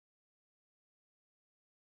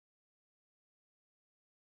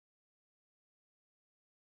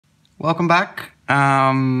Welcome back.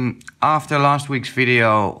 After last week's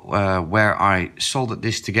video where I soldered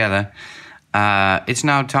this together, it's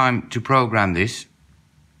now time to program this.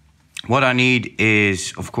 What I need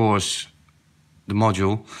is, of course, the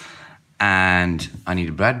module, and I need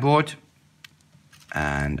a breadboard,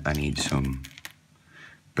 and I need some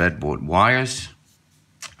breadboard wires.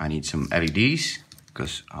 I need some LEDs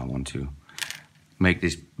because I want to make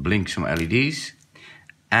this blink some LEDs,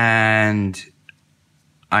 and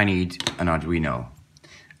I need an Arduino.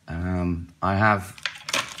 I have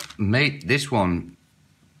made this one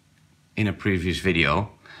in a previous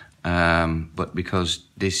video, but because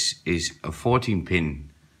this is a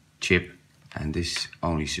 14-pin chip and this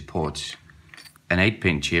only supports an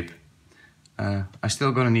 8-pin chip, I'm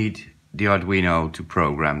still gonna need the Arduino to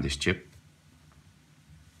program this chip.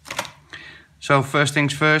 So first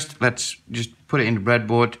things first, let's just put it in the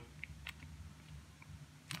breadboard.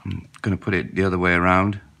 I'm gonna put it the other way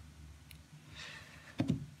around.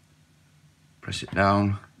 Press it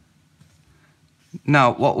down.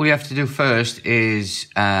 Now what we have to do first is,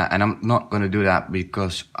 and I'm not gonna do that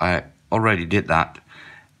because I already did that,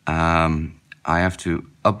 I have to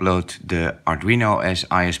upload the Arduino as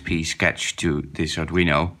ISP sketch to this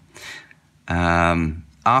Arduino.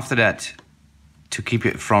 After that, to keep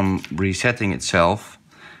it from resetting itself,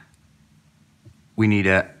 we need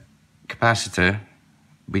a capacitor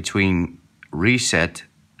between reset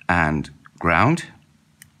and ground.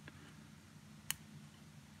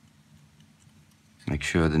 Make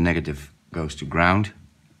sure the negative goes to ground.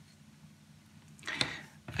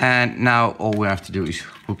 And now all we have to do is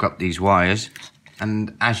hook up these wires.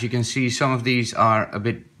 And as you can see, some of these are a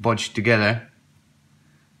bit bodged together.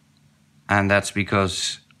 And that's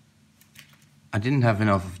because I didn't have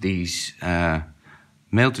enough of these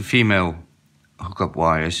male to female hookup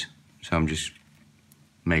wires. So I'm just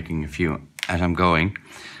making a few as I'm going.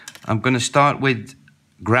 I'm gonna start with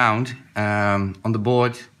ground on the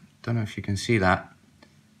board. Don't know if you can see that.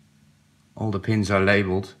 All the pins are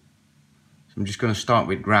labeled. So I'm just gonna start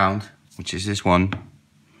with ground, which is this one.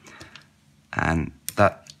 And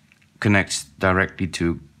that connects directly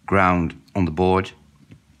to ground on the board,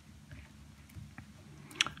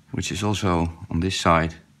 which is also on this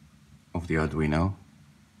side of the Arduino.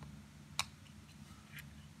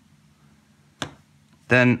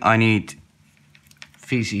 Then I need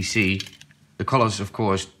VCC. The colors, of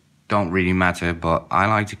course, don't really matter, but I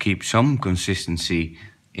like to keep some consistency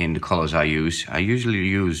in the colors I use. I usually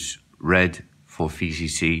use red for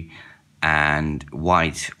VCC and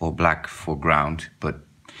white or black for ground, but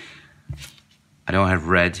I don't have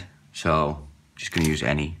red, so I'm just gonna use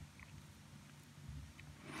any.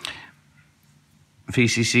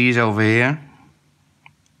 VCC is over here.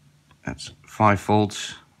 That's 5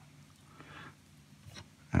 volts.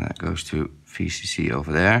 And that goes to VCC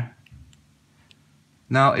over there.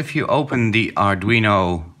 Now, if you open the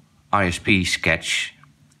Arduino ISP sketch,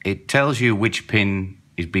 it tells you which pin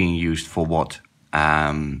is being used for what.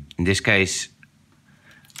 In this case,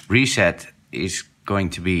 reset is going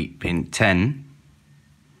to be pin 10,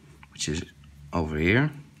 which is over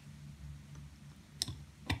here.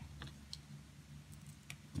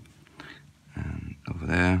 And over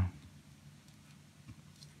there.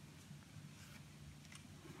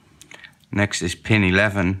 Next is pin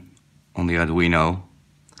 11 on the Arduino,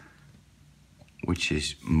 which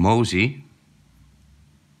is MOSI,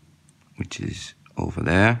 which is over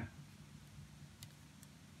there.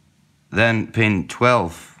 Then pin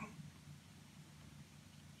 12,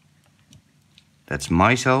 that's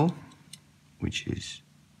MISO, which is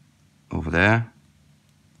over there.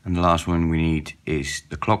 And the last one we need is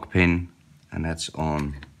the clock pin, and that's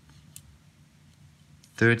on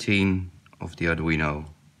 13 of the Arduino,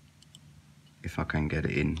 if I can get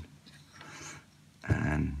it in,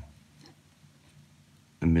 and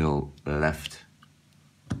the middle left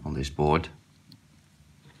on this board.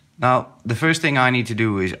 Now, the first thing I need to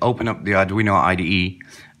do is open up the Arduino IDE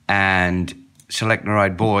and select the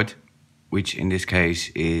right board, which in this case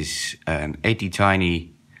is an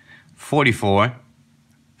ATtiny44,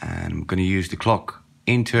 and I'm going to use the clock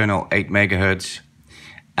internal 8 MHz,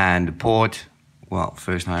 and the port, well,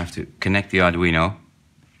 first I have to connect the Arduino,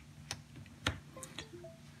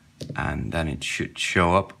 and then it should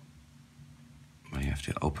show up. I have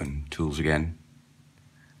to open tools again,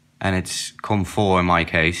 and it's COM4 in my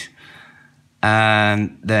case,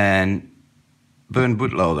 and then burn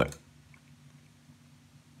bootloader.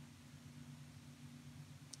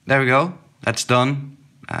 There we go, that's done.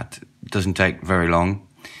 That doesn't take very long.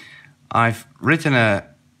 I've written a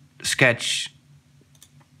sketch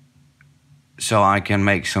so I can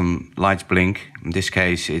make some lights blink. In this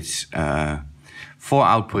case it's 4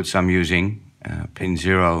 outputs I'm using, pin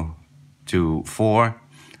 0 to 4.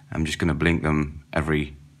 I'm just going to blink them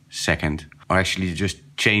every second, or actually just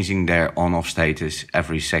changing their on-off status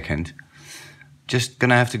every second. Just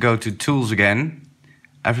gonna have to go to Tools again.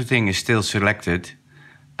 Everything is still selected.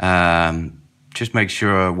 Just make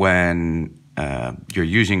sure when you're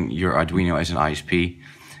using your Arduino as an ISP,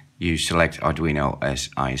 you select Arduino as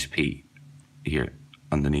ISP here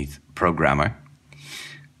underneath Programmer.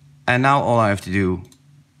 And now all I have to do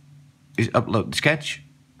is upload the sketch.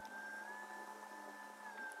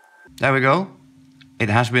 There we go. It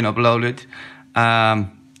has been uploaded. I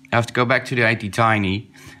have to go back to the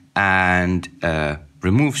ATtiny and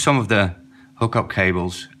remove some of the hookup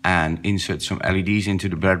cables and insert some LEDs into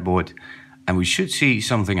the breadboard, and we should see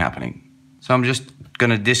something happening. So I'm just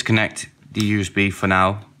gonna disconnect the USB for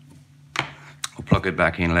now. I'll plug it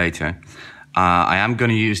back in later. I am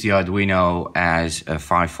gonna use the Arduino as a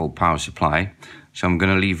 5-volt power supply, so I'm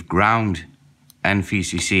gonna leave ground and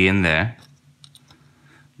VCC in there,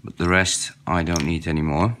 but the rest I don't need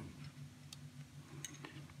anymore.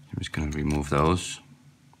 I'm just gonna remove those.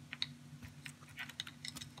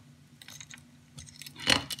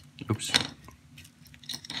 Oops.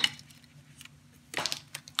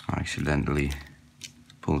 I accidentally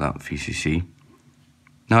pulled out VCC.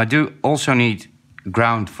 Now I do also need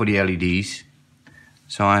ground for the LEDs.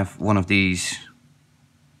 So I have one of these,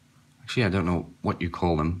 actually I don't know what you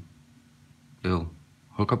call them, little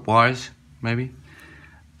hookup wires maybe.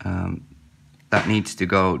 That needs to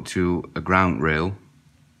go to a ground rail.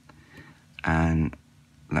 And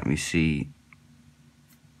let me see,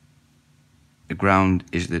 the ground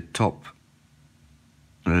is the top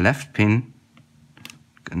left pin.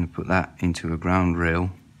 I'm going to put that into a ground rail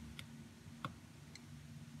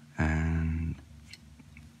and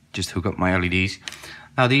just hook up my LEDs.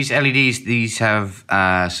 Now these LEDs, these have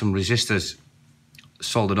some resistors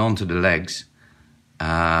soldered onto the legs.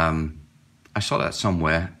 I saw that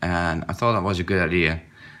somewhere and I thought that was a good idea,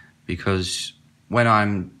 because when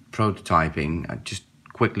I'm prototyping, I just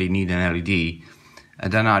quickly need an LED,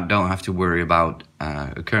 and then I don't have to worry about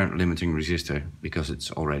a current limiting resistor because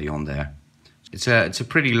it's already on there. It's a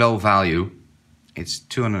pretty low value. It's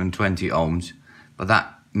 220 ohms, but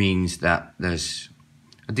that means that there's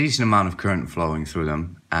a decent amount of current flowing through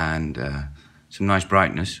them and some nice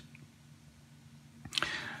brightness.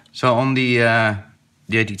 So on the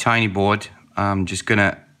ATtiny board, I'm just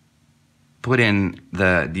gonna put in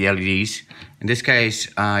the LEDs. In this case,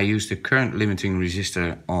 I used the current limiting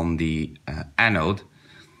resistor on the anode,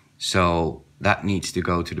 so that needs to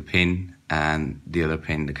go to the pin, and the other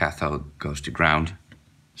pin, the cathode, goes to ground.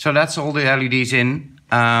 So that's all the LEDs in.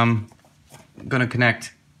 I'm gonna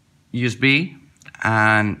connect USB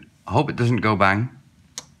and hope it doesn't go bang.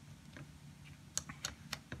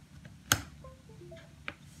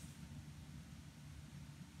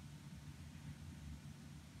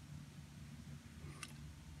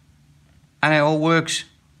 And it all works.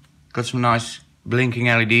 Got some nice blinking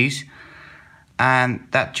LEDs. And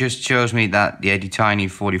that just shows me that the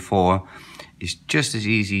ATtiny44 is just as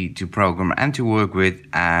easy to program and to work with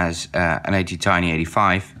as an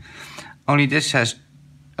ATtiny85. Only this has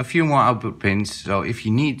a few more output pins, so if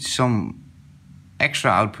you need some extra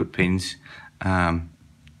output pins,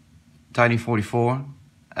 Tiny44,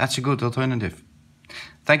 that's a good alternative.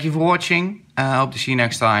 Thank you for watching. I hope to see you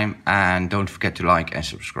next time, and don't forget to like and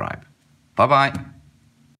subscribe. Bye bye.